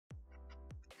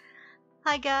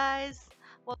Hi guys,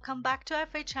 welcome back to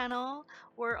FA channel.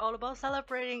 We're all about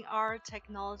celebrating art,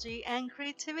 technology, and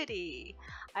creativity.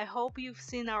 I hope you've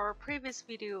seen our previous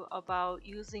video about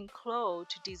using CLO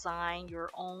to design your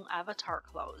own avatar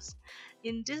clothes.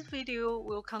 In this video,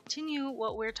 we'll continue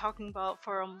what we're talking about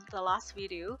from the last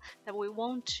video, that we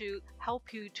want to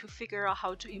help you to figure out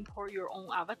how to import your own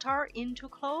avatar into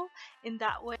CLO. In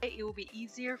that way, it will be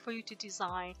easier for you to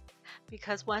design,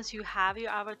 because once you have your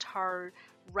avatar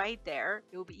right there,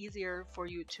 it will be easier for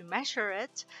you to measure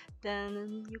it.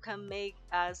 Then you can make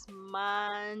as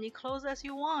many clothes as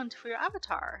you want for your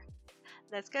avatar.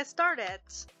 Let's get started.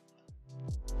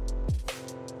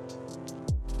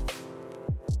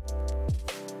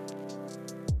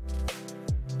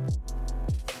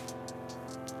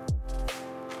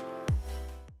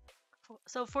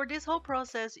 So for this whole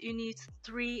process, you need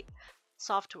 3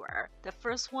 software. The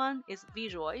first one is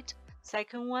VRoid,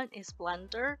 second one is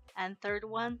Blender, and third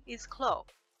one is CLO.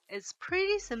 It's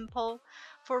pretty simple.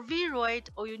 For VRoid,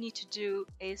 all you need to do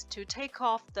is to take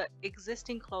off the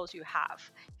existing clothes you have.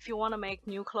 If you want to make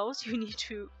new clothes, you need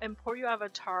to import your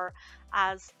avatar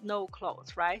as no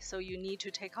clothes, right? So you need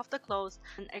to take off the clothes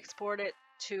and export it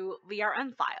to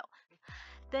Vrm File.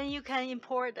 Then you can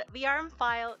import the Vrm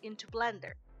File into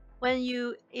Blender. When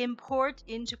you import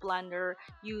into Blender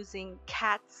using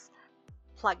CATS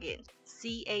plugin,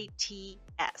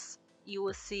 C-A-T-S, you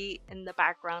will see in the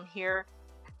background here.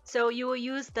 So you will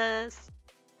use the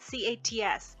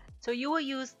CATS. So you will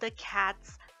use the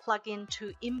CATS plugin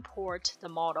to import the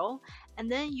model,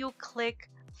 and then you click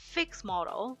Fix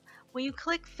Model. When you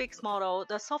click Fix Model,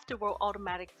 the software will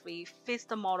automatically fix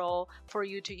the model for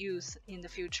you to use in the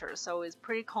future. So it's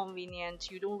pretty convenient.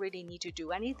 You don't really need to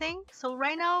do anything. So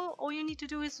right now, all you need to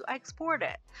do is to export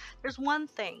it. There's one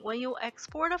thing. When you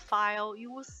export a file,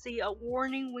 you will see a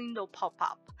warning window pop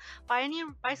up.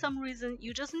 By some reason,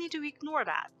 you just need to ignore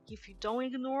that. If you don't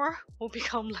ignore, it will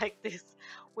become like this.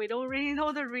 We don't really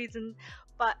know the reason,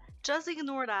 but just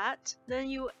ignore that. Then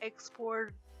you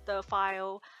export the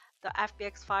file, the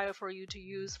FBX file, for you to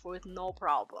use with no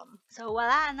problem. So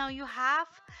voila, now you have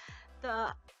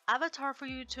the avatar for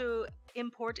you to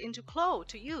import into CLO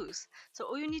to use. So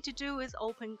all you need to do is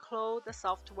open CLO, the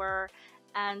software,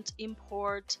 and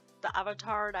import the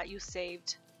avatar that you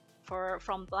saved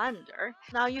from Blender.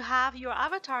 Now you have your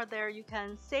avatar there. You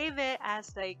can save it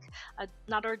as like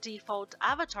another default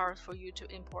avatar for you to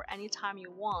import anytime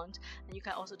you want, and you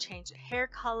can also change hair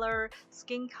color,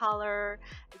 skin color.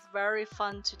 It's very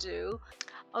fun to do.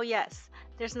 Oh yes,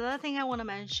 there's another thing I want to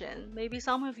mention. Maybe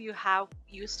some of you have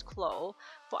used CLO.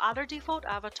 For other default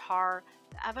avatar,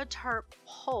 the avatar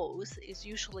pose is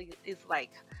usually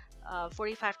like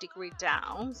 45 degrees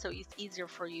down, so it's easier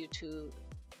for you to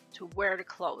wear the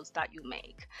clothes that you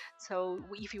make. So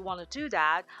if you want to do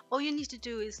that, all you need to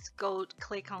do is go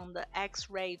click on the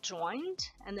X-ray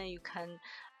joint, and then you can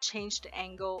change the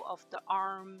angle of the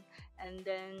arm, and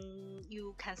then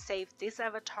you can save this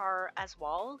avatar as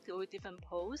well with different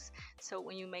pose. So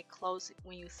when you make clothes,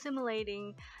 when you're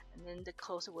simulating, and then the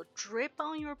clothes will drip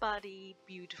on your body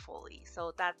beautifully.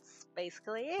 So that's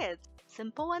basically it.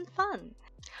 Simple and fun.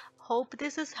 Hope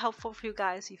this is helpful for you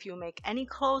guys. If you make any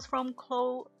clothes from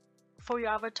CLO for your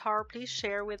avatar, please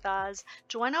share with us.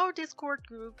 Join our Discord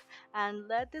group and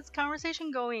let this conversation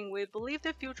going. We believe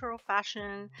the future of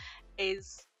fashion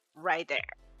is right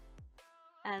there,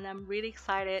 and I'm really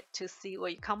excited to see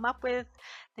what you come up with.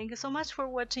 Thank you so much for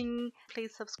watching.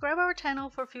 Please subscribe our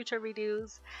channel for future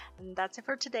videos, and that's it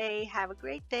for today. Have a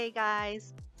great day,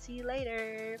 guys. See you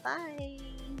later. Bye.